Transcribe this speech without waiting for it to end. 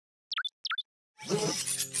The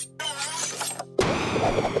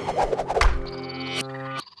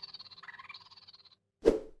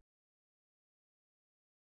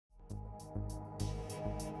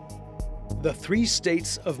three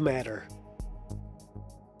states of matter.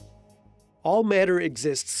 All matter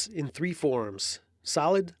exists in three forms: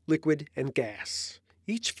 solid, liquid, and gas.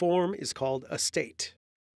 Each form is called a state.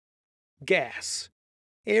 Gas.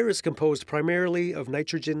 Air is composed primarily of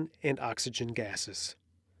nitrogen and oxygen gases.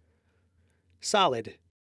 Solid.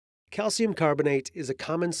 Calcium carbonate is a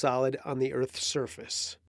common solid on the Earth's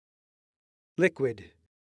surface. Liquid.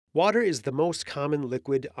 Water is the most common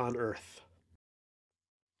liquid on Earth.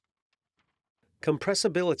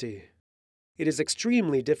 Compressibility. It is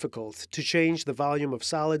extremely difficult to change the volume of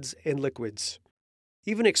solids and liquids.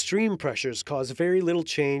 Even extreme pressures cause very little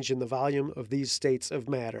change in the volume of these states of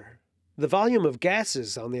matter. The volume of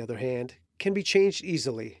gases, on the other hand, can be changed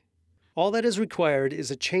easily. All that is required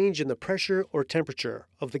is a change in the pressure or temperature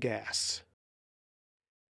of the gas.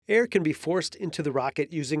 Air can be forced into the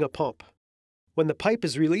rocket using a pump. When the pipe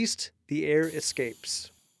is released, the air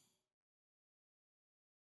escapes.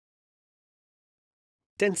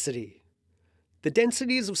 Density. The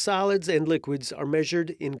densities of solids and liquids are measured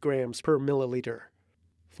in grams per milliliter.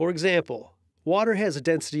 For example, water has a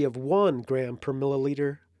density of 1 gram per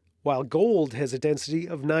milliliter, while gold has a density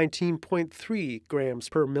of 19.3 grams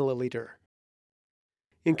per milliliter.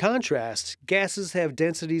 In contrast, gases have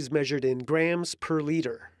densities measured in grams per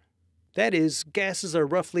liter. That is, gases are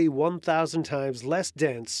roughly 1,000 times less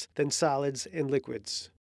dense than solids and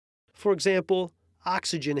liquids. For example,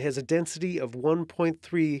 oxygen has a density of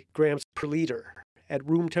 1.3 grams per liter at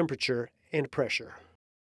room temperature and pressure.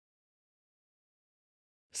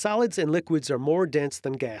 Solids and liquids are more dense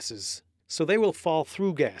than gases, so they will fall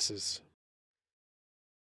through gases.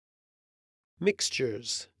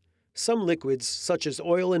 Mixtures. Some liquids, such as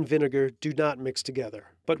oil and vinegar, do not mix together,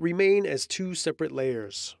 but remain as two separate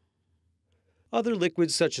layers. Other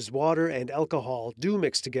liquids, such as water and alcohol, do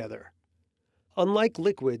mix together. Unlike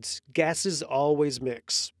liquids, gases always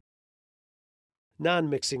mix.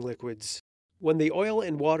 Non-mixing liquids. When the oil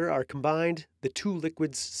and water are combined, the two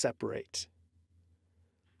liquids separate.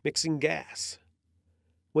 Mixing gas.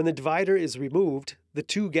 When the divider is removed, the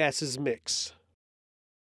two gases mix.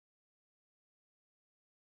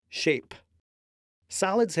 Shape.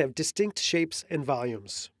 Solids have distinct shapes and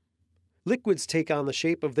volumes. Liquids take on the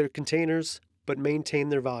shape of their containers, but maintain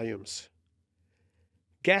their volumes.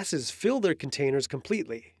 Gases fill their containers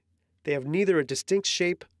completely. They have neither a distinct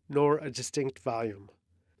shape nor a distinct volume.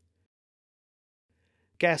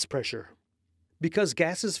 Gas pressure. Because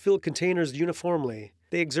gases fill containers uniformly,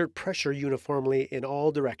 they exert pressure uniformly in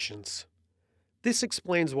all directions. This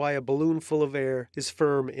explains why a balloon full of air is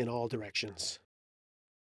firm in all directions.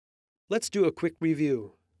 Let's do a quick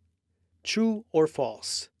review. True or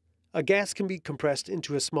false? A gas can be compressed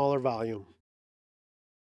into a smaller volume.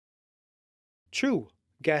 True.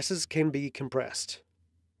 Gases can be compressed.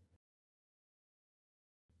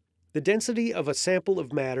 The density of a sample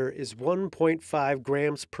of matter is 1.5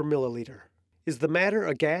 grams per milliliter. Is the matter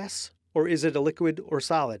a gas, or is it a liquid or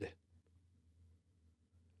solid?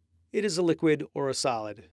 It is a liquid or a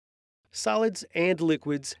solid. Solids and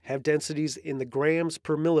liquids have densities in the grams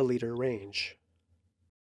per milliliter range.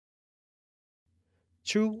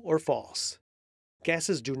 True or false?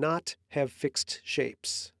 Gases do not have fixed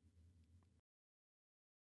shapes.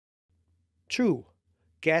 True.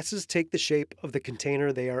 Gases take the shape of the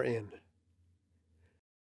container they are in.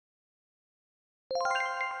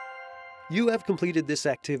 You have completed this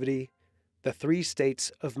activity, the three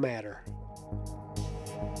states of matter.